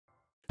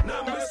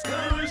Numbers,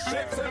 colors,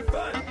 shapes, and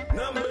fun.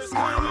 Numbers,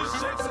 colors,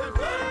 shapes, and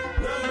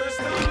fun. Numbers,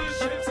 colors,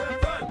 shapes, and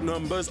fun.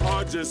 Numbers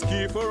are just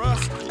key for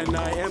us, and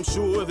I am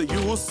sure that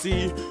you will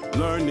see.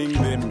 Learning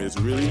them is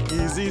really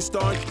easy.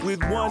 Start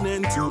with 1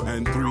 and 2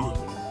 and 3.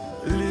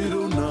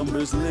 Little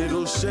numbers,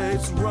 little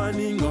shapes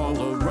running all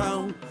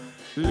around.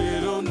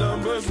 Little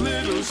numbers,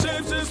 little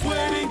shapes just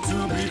waiting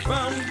to be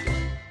found.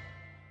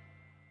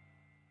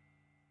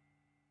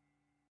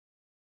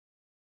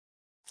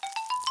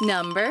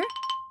 Number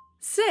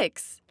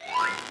 6.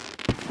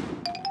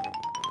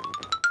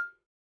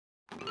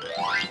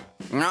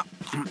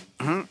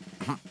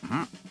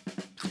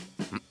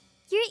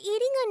 You're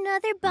eating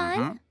another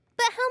bun?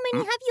 But how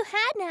many have you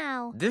had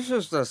now? This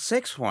is the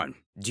 6th one.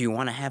 Do you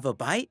want to have a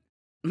bite?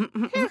 No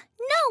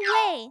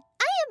way!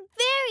 I am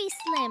very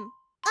slim,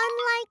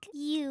 unlike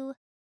you.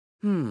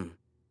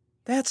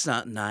 That's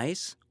not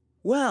nice.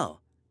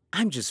 Well,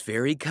 I'm just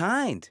very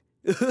kind.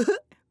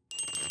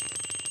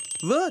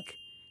 Look,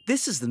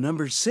 this is the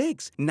number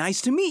 6.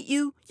 Nice to meet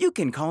you. You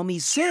can call me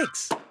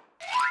 6.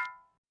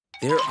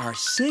 There are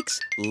 6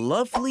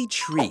 lovely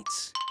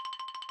treats.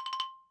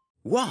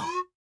 Wow.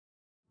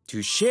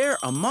 To share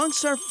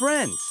amongst our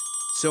friends,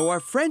 so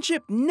our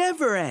friendship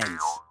never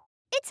ends.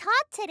 It's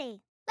hot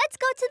today. Let's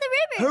go to the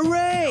river.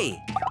 Hooray!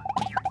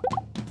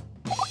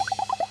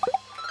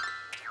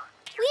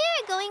 We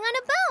are going on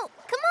a boat.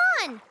 Come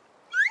on.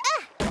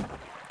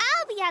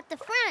 I'll be at the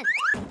front.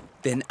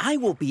 Then I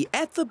will be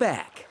at the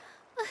back.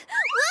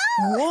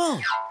 Whoa! Whoa!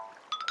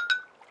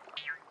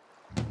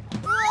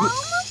 Whoa,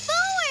 move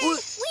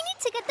forward. We need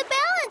to get the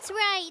balance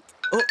right.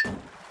 Oh,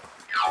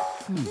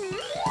 no!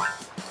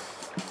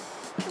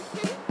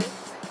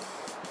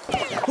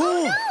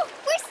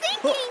 We're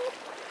sinking!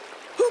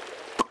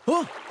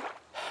 Oh.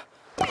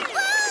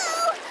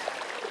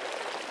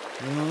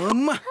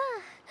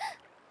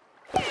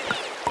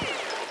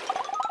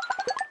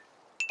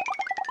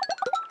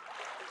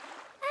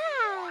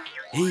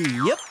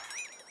 Yep.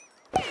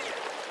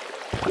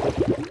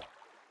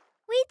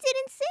 We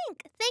didn't sink,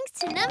 thanks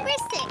to number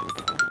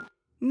 6.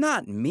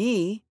 Not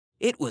me.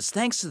 It was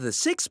thanks to the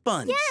 6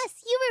 buns.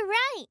 Yes, you were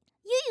right.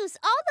 You used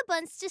all the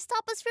buns to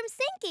stop us from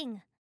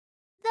sinking.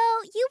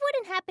 Though you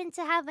wouldn't happen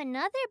to have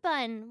another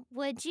bun,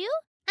 would you?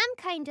 I'm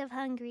kind of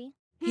hungry.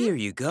 Here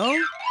you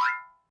go.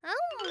 Oh.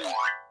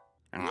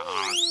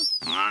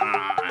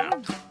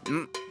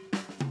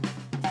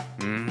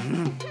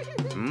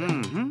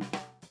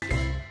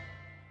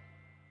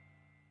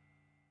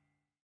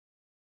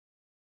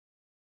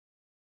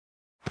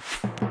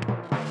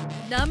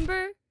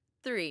 Number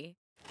 3.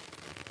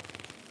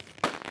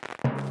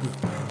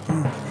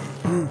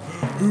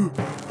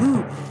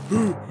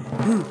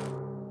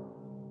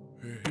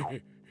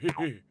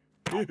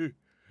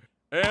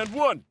 And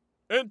 1,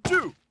 and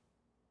 2,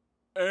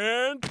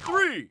 and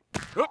 3.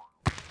 Hup,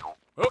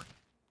 hup.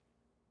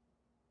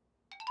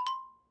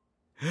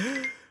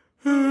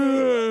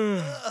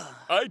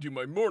 I do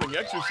my morning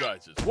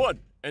exercises. 1,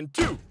 and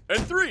 2,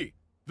 and 3.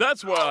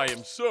 That's why I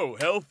am so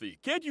healthy.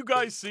 Can't you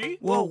guys see?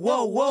 Whoa,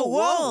 whoa, whoa,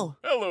 whoa!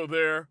 Hello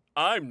there.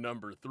 I'm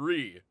number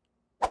 3.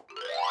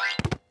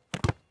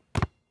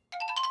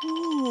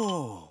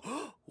 Whoa!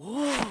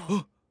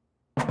 Whoa!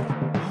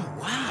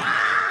 Wow!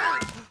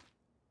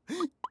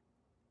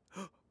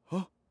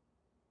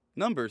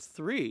 Number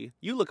 3,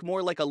 you look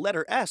more like a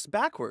letter S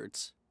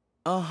backwards.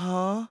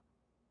 Uh-huh.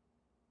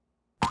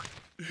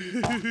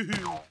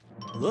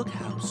 Look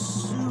how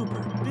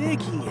super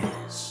big he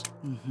is.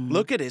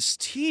 Look at his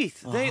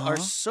teeth. They are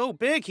so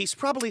big. He's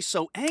probably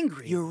so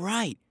angry. You're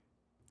right.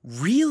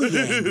 Really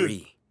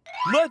angry.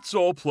 Let's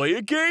all play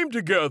a game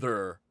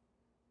together.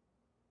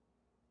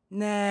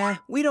 Nah,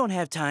 we don't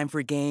have time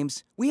for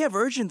games. We have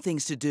urgent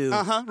things to do.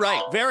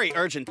 Right. Very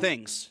urgent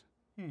things.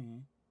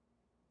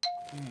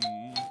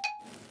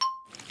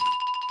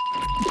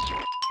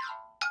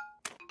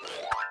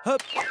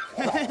 Hup.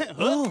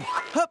 Oh,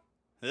 hup.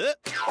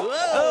 Whoa!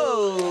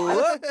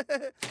 Oh.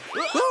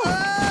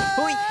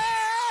 Hoi.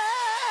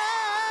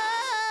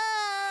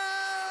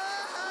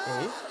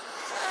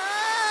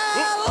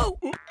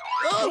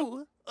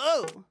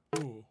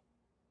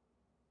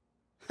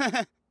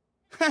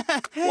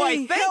 Hey,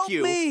 Why, thank help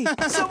you. me!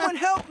 Someone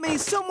help me!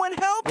 Someone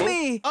help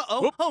me!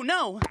 Uh-oh. Oh,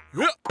 no.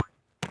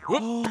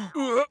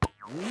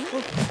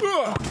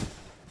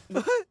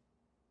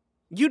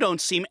 You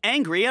don't seem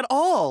angry at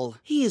all.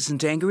 He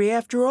isn't angry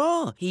after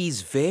all.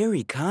 He's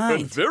very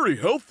kind. And very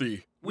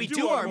healthy. We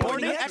do our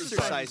morning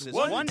exercises.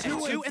 1, and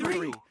 2, and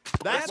 3.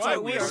 That's why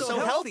we are so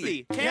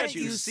healthy. Can't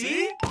you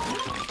see?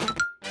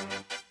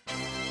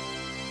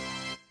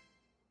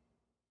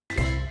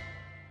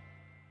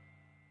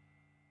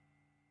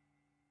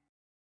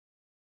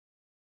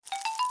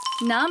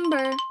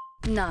 Number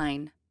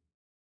 9.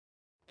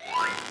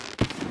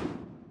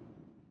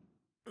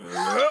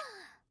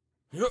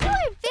 You are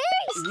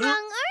very strong,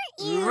 aren't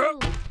you?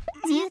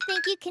 Do you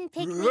think you can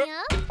pick me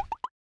up?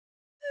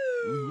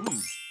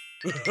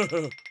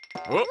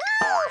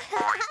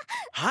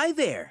 Hi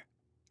there.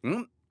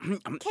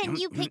 Can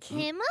you pick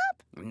him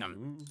up?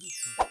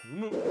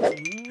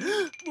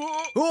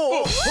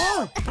 Oh!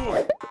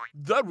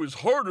 That was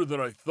harder than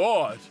I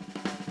thought.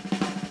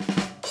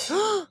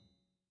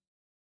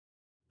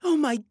 Oh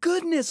my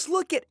goodness,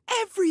 look at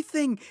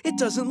everything! It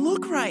doesn't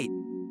look right.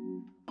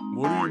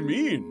 What do you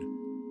mean?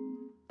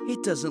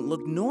 It doesn't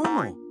look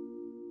normal.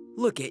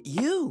 Look at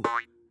you.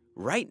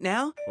 Right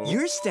now,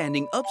 you're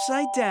standing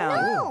upside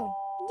down. No,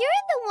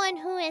 you're the one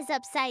who is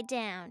upside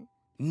down.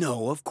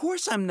 No, of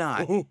course I'm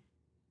not.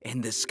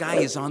 And the sky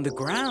is on the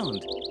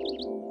ground.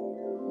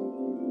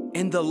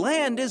 And the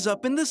land is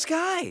up in the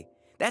sky.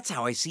 That's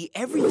how I see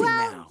everything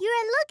now.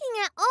 You're looking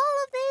at all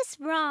of this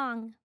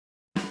wrong.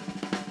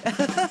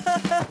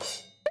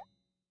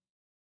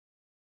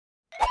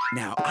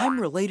 Now, I'm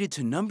related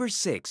to number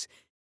 6,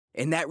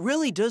 and that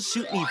really does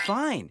suit me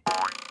fine.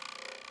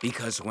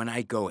 Because when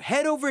I go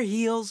head over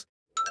heels,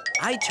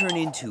 I turn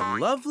into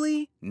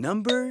lovely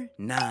number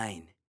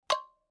 9.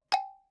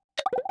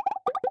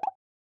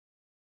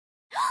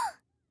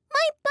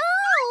 My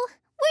bow!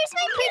 Where's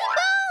my pretty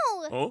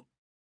bow?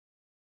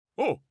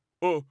 Huh?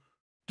 Oh,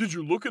 did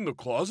you look in the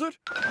closet?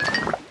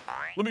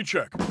 Let me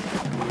check.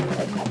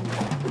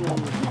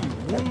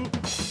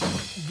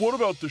 What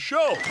about the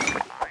shelf?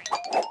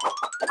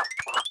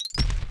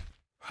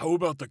 How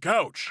about the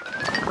couch?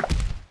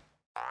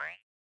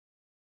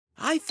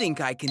 I think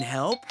I can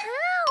help.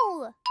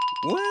 How?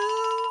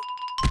 Well,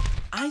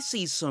 I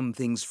see some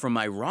things from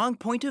my wrong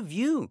point of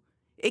view.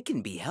 It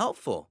can be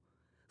helpful.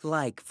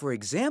 Like, for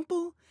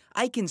example,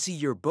 I can see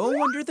your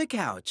bow under the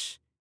couch.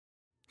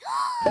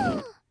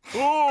 Oh!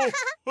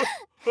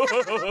 Thank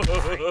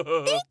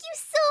you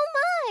so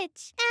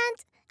much.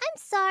 And I'm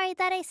sorry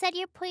that I said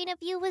your point of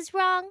view was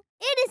wrong.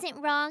 It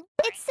isn't wrong.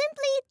 It's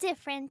simply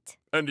different.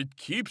 And it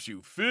keeps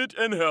you fit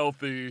and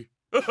healthy.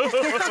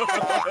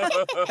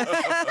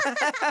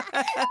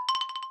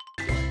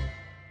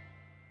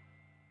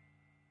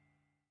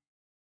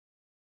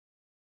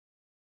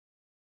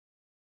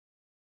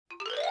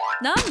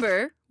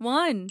 Number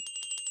 1.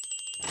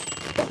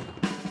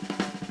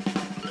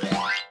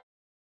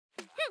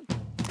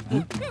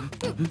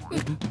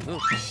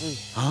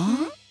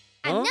 Huh?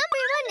 I'm number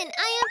 1 and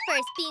I am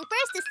first. Being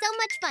first is so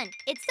much fun.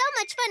 It's so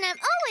much fun I'm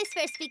always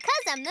first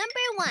because I'm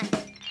number 1.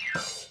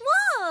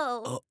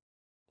 Whoa!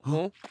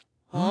 Huh?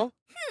 Huh?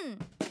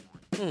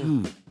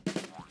 Huh?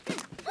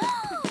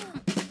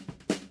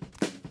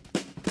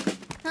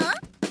 Huh?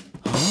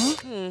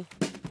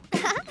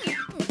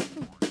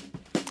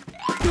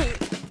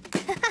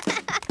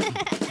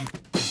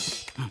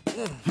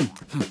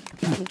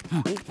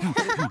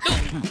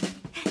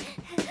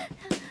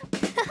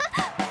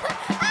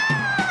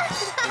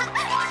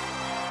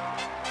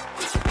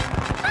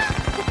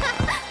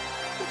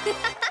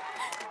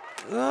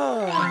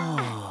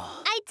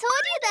 I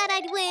told you that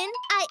I'd win.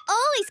 I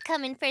always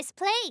come in first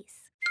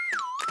place.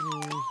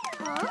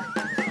 Huh?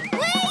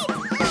 Wait!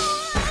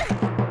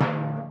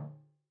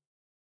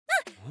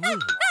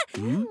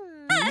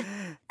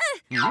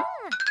 Huh?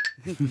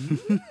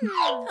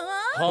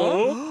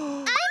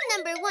 I'm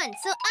number 1,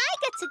 so I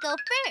get to go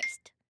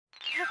first.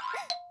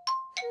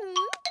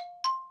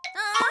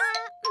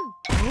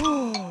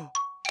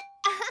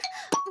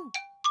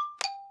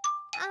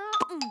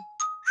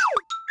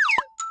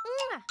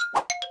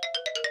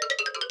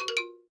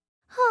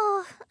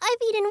 Oh,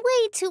 I've eaten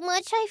way too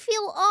much. I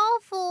feel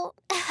awful.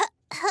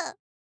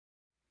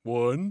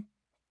 1,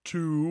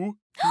 2,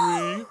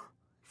 3,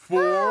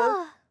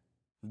 4.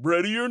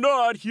 Ready or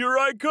not, here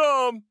I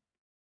come.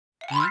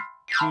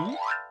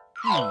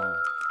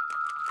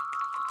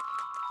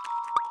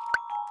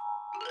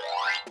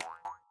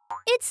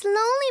 It's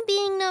lonely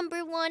being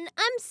number 1.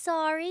 I'm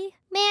sorry.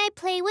 May I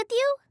play with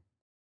you?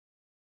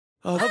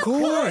 Of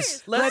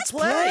course! Let's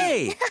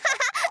play!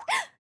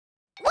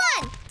 1,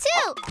 2,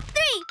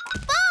 3,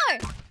 4!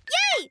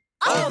 Yay!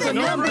 All the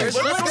numbers,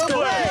 let's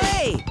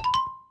play!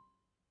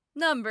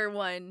 Number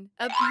 1.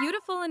 A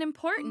beautiful and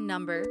important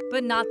number,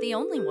 but not the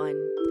only one.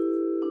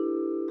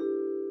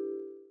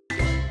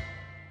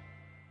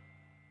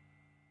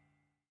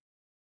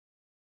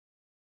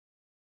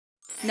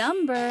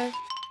 Number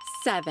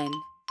 7.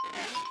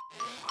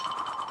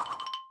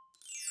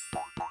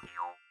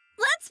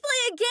 Let's play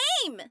a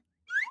game!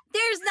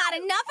 There's not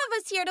enough of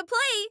us here to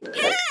play.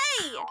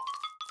 Hey!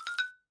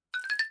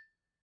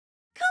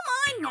 Come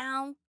on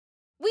now.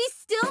 We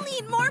still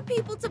need more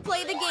people to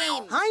play the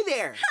game. Hi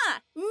there. Huh,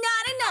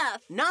 not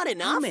enough. Not How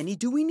enough? many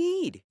do we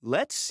need?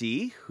 Let's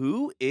see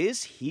who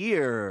is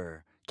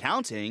here.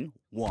 Counting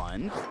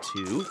 1,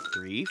 2,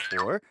 3,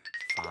 4,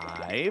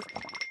 5,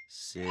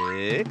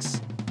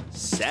 6,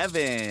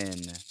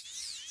 7.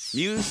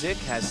 Music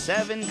has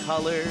 7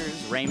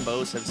 colors.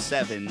 Rainbows have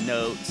 7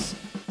 notes.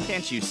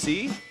 Can't you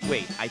see?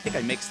 Wait, I think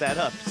I mixed that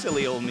up.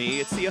 Silly old me.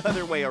 It's the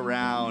other way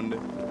around.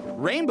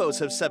 Rainbows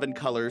have 7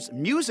 colors.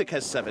 Music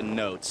has 7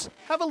 notes.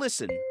 Have a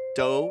listen.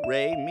 Do,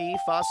 re, mi,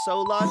 fa,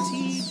 sol, la,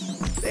 ti.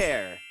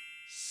 There.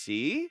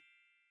 See?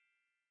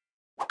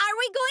 Are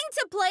we going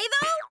to play,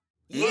 though?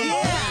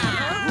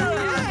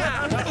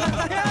 Yeah!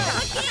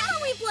 What game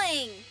are we playing?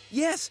 playing?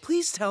 Yes,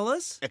 please tell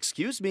us.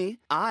 Excuse me,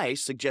 I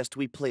suggest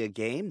we play a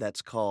game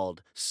that's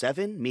called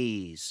 7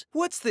 Me's.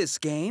 What's this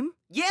game?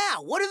 Yeah,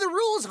 what are the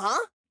rules,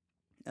 huh?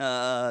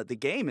 The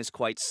game is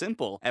quite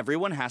simple.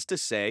 Everyone has to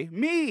say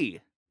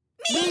me.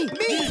 Me!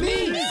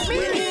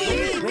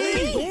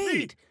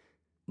 Wait.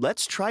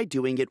 Let's try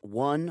doing it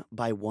one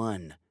by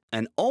one,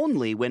 and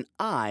only when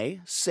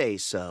I say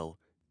so.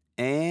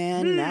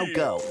 And now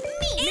go.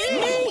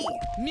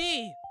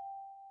 Me!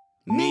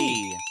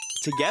 Me.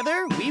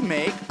 Together, we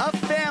make a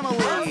family.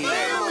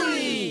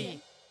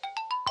 Family!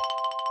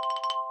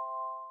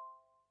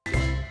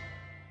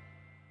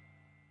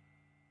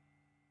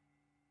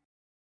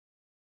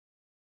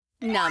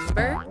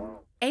 Number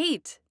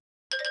 8.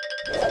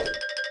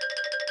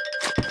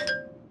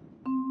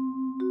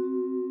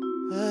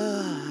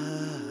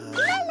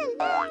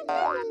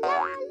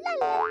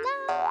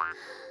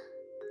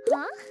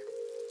 Huh?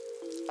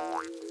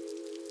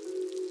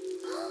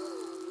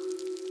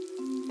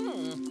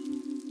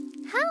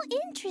 How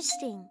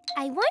interesting.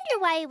 I wonder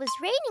why it was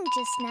raining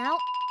just now,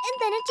 and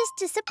then it just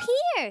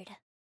disappeared.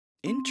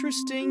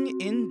 Interesting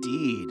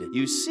indeed.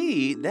 You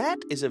see, that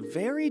is a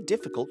very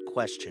difficult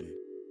question.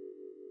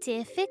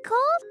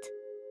 Difficult?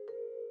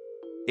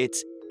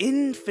 It's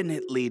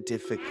infinitely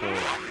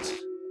difficult.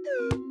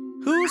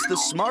 Who's the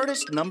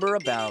smartest number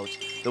about?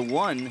 The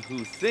one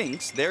who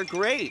thinks they're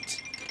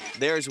great.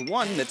 There's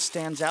one that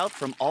stands out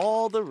from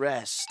all the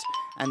rest,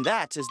 and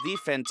that is the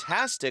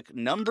fantastic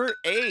number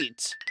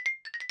 8.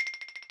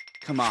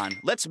 Come on,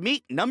 let's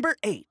meet number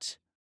 8.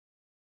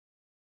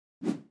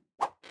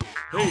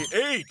 Hey,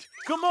 8!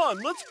 Come on,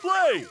 let's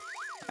play!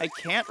 I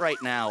can't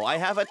right now. I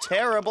have a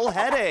terrible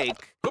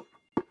headache. Up,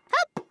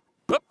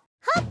 up,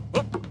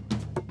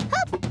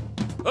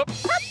 up.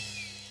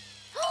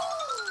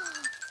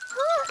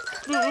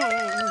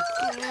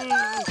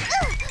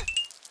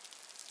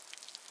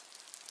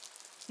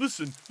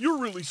 Listen, you're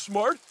really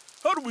smart.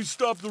 How do we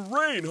stop the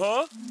rain,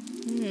 huh?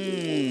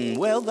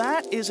 Well,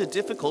 that is a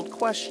difficult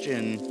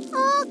question.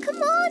 Oh,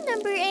 come on,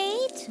 number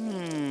 8.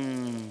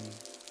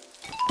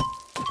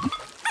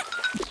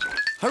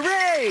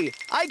 Hooray!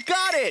 I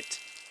got it!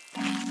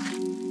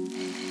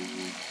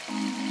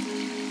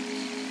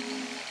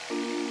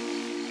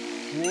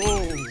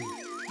 Whoa,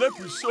 that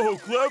was so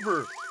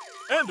clever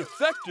and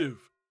effective.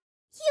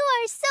 You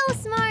are so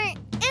smart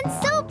and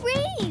so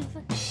brave.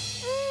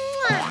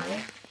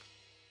 Mwah.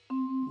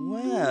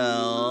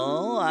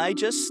 Well, I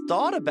just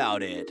thought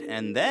about it,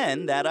 and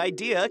then that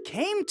idea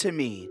came to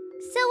me.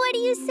 So what do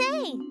you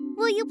say?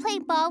 Will you play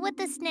ball with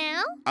us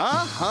now?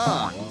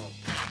 Uh-huh.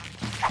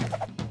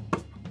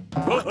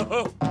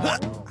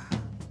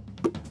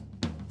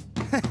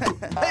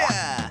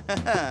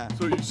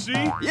 So you see,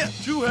 Yeah.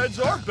 2 heads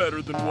are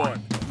better than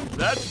 1.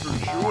 That's for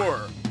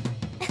sure.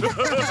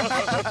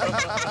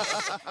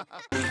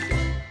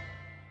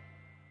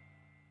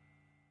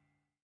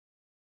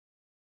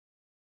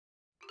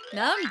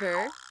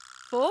 Number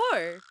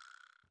 4.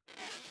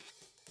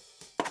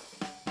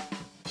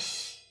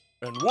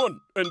 And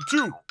 1, and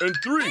 2, and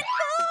 3.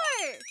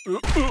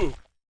 4.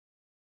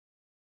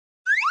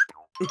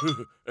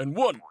 And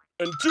 1,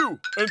 and 2,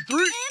 and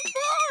 3.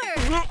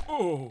 And 4.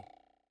 Oh.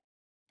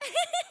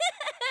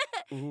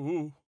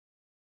 Oh.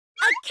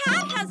 A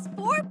cat has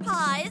 4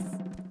 paws.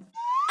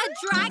 A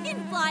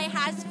dragonfly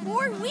has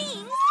 4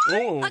 wings.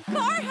 Oh. A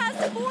car has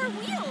 4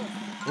 wheels.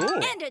 Oh.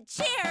 And a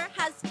chair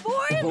has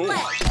 4 Oh.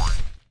 legs.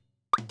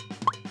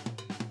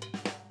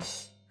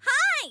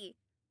 Hi!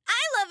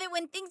 I love it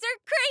when things are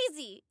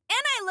crazy.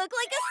 And I look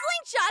like a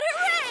slingshot.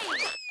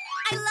 Hooray!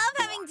 I love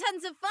having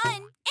tons of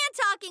fun and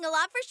talking a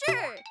lot for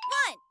sure. 1,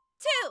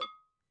 2,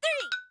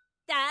 3.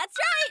 That's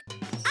right!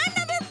 I'm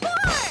number 4!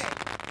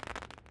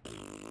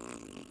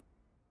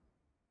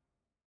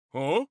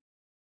 Huh?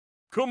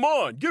 Come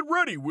on, get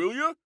ready, will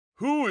ya?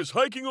 Who is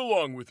hiking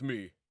along with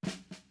me?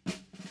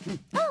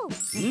 Oh.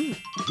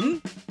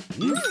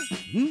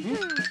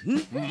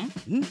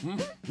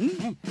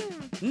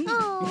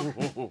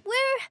 Oh,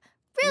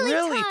 we're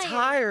really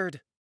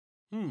tired.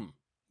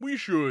 We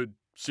should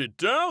sit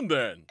down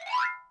then.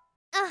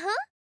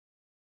 Uh-huh.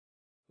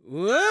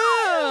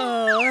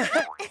 Whoa!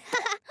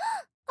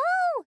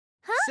 Oh,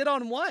 huh? Sit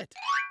on what?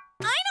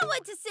 I know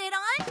what to sit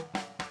on.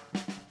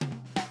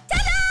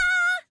 Ta-da!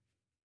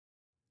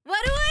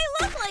 What do I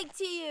look like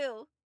to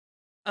you?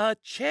 A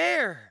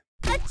chair.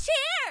 A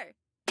chair!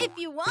 If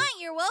you want,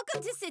 you're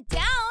welcome to sit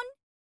down.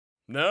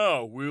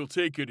 Now we'll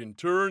take it in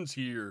turns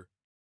here.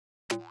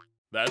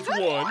 That's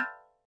 1,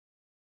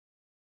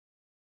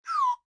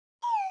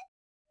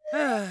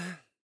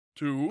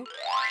 2,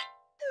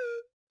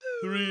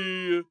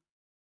 3.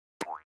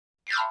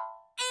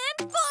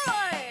 And 4!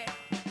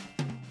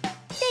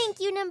 Thank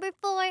you, number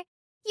 4.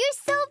 You're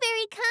so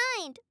very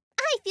kind.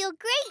 I feel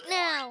great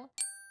now.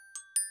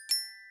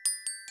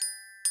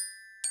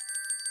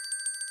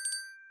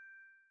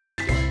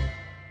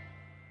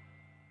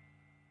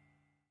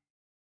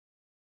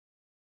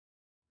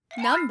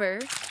 Number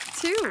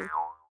 2.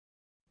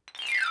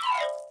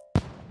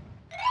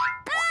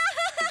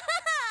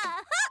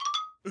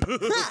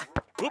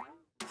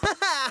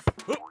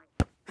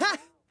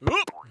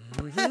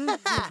 Huh?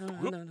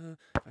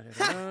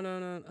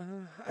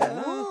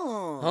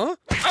 Oh!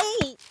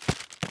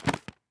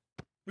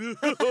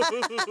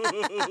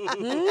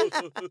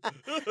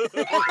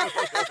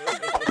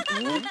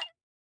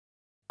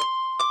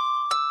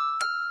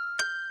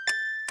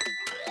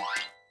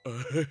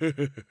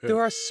 There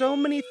are so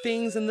many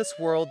things in this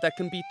world that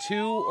can be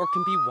two or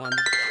can be one.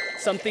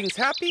 Something's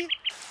happy,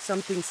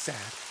 something's sad.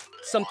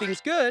 Something's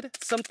good,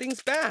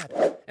 something's bad.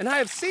 And I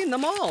have seen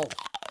them all.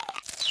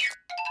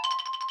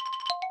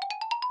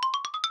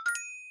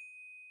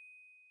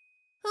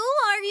 Who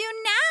are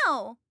you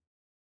now?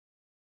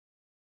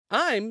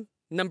 I'm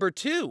number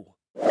 2.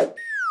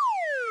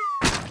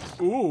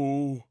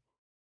 Ooh.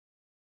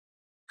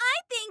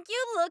 I think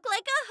you look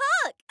like a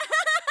hook.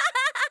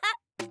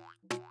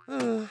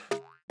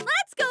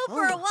 Let's go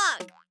for a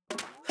walk.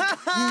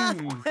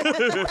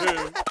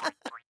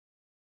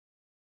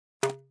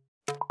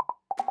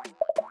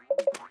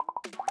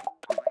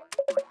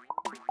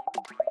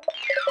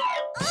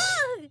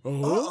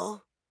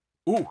 Oh.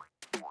 Ooh.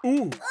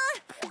 Ooh.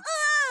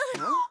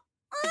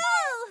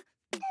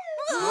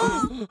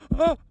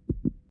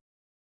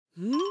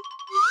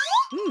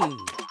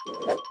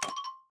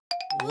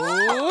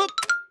 Whoop.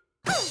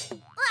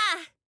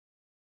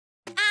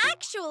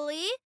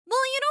 Actually,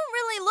 well, you don't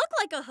really look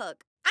like a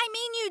hook. I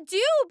mean, you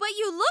do, but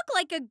you look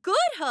like a good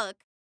hook.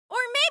 Or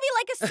maybe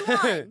like a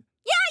swan.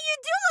 Yeah, you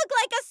do look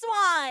like a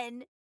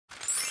swan.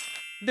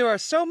 There are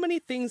so many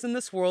things in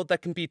this world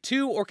that can be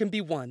two or can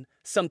be one.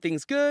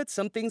 Something's good,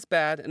 something's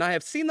bad, and I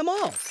have seen them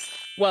all.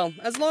 Well,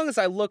 as long as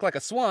I look like a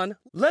swan,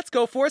 let's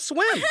go for a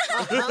swim.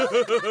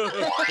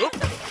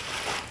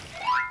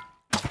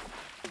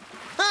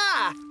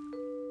 Ha!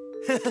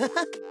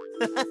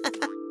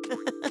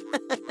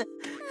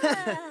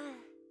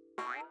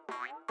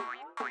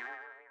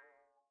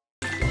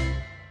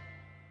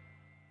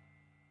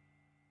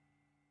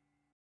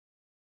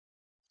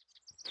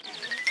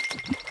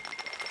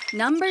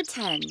 Number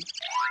 10.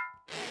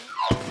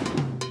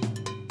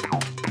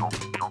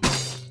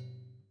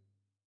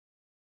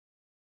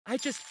 I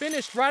just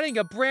finished writing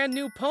a brand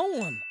new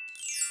poem.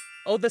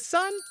 Oh, the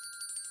sun.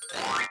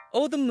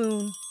 Oh, the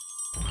moon.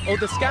 Oh,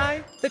 the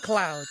sky, the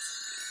clouds.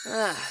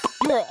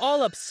 You are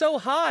all up so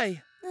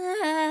high.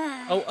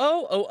 Oh,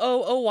 oh, oh,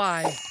 oh, oh,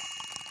 why?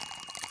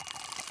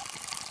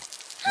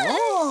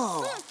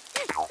 Oh!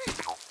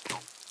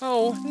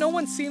 Oh, no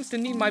one seems to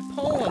need my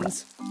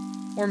poems.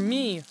 Or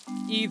me,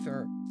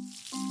 either.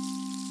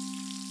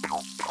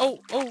 Oh,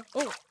 oh,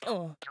 oh,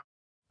 oh.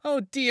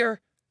 Oh,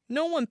 dear.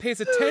 No one pays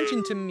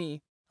attention to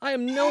me. I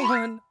am no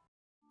one.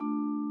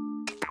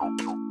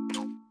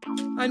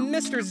 I'm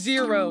Mr.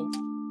 Zero.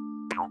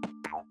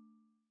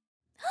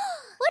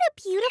 What a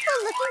beautiful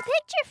looking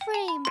picture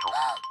frame.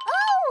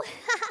 Oh!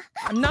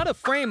 I'm not a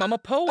frame, I'm a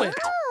poet.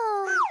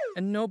 Oh!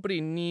 And nobody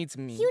needs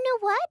me. You know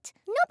what?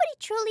 Nobody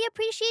truly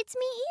appreciates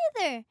me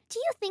either. Do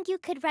you think you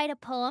could write a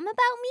poem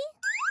about me?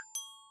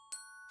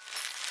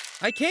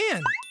 I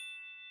can.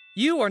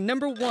 You are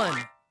number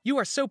 1. You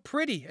are so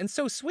pretty and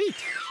so sweet.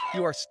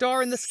 You are a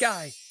star in the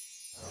sky.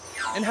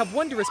 And have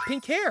wondrous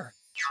pink hair.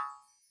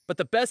 But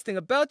the best thing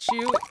about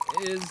you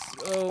is,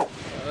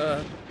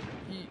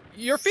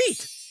 your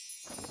feet.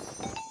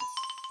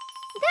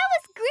 That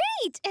was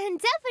great and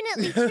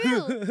definitely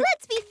true.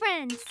 Let's be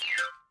friends.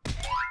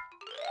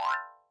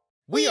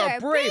 We are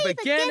brave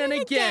again and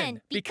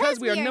again because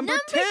we are number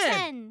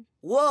 10.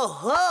 Whoa,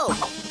 ho!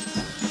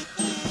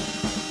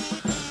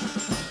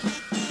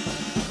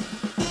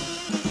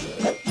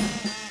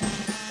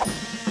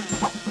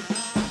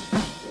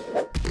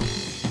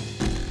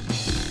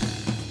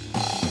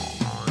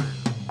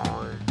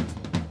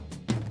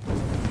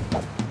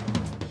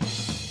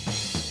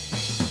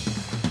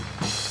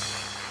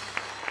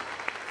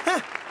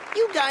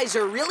 You guys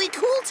are really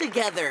cool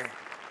together.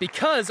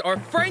 Because our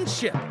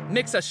friendship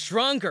makes us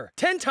stronger,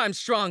 10 times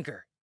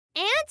stronger.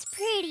 And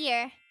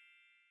prettier.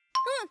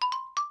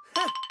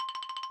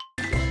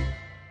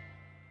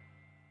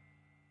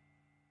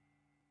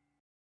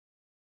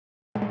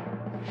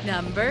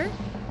 Number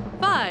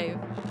 5.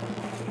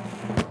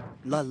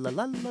 La la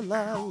la la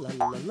la la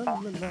la la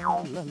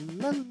la la la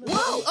la.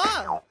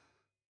 Whoa!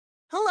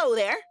 Hello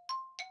there.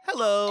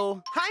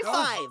 Hello. High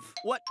five.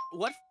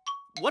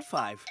 What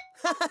 5?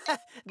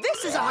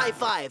 This is a high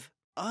five.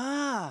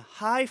 Ah,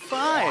 high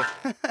five.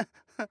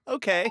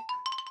 Okay.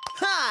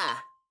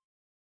 Ha!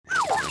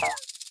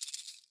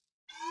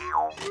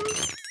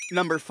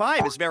 Number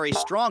 5 is very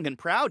strong and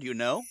proud, you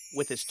know,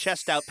 with his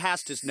chest out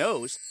past his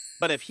nose.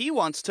 But if he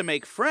wants to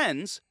make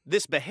friends,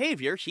 this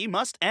behavior he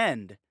must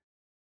end.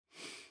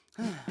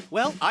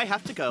 Well, I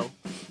have to go.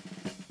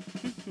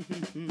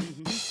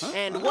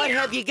 And what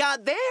have you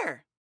got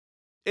there?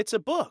 It's a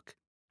book.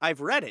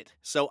 I've read it,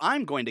 so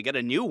I'm going to get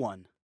a new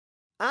one.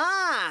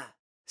 Ah,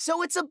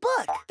 so it's a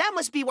book. That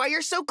must be why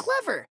you're so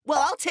clever. Well,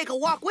 I'll take a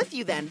walk with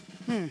you then.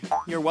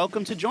 You're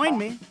welcome to join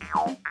me.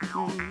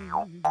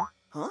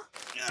 Huh?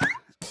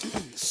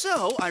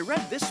 So, I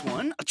read this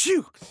one.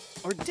 Achoo!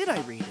 Or did I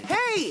read it?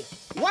 Hey,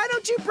 why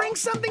don't you bring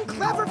something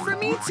clever for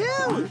me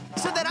too,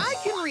 so that I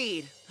can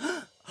read?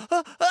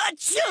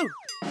 Achoo!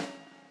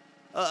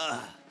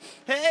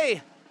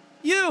 Hey,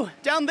 you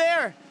down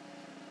there.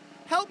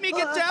 Help me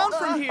get down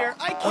from here.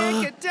 I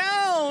can't get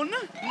down.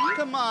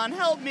 Come on,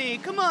 help me.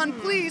 Come on,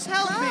 please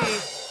help me.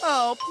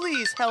 Oh,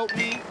 please help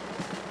me.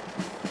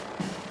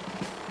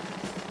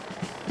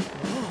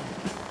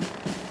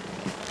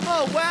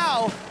 Oh,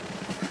 wow.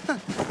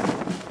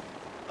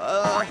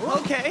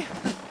 Okay.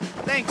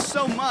 Thanks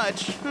so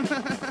much.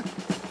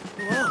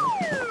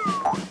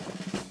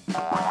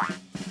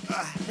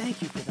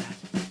 Thank you for that.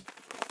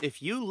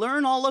 If you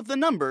learn all of the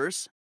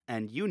numbers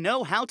and you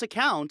know how to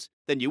count,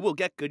 then you will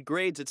get good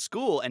grades at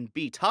school and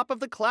be top of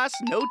the class,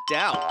 no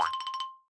doubt.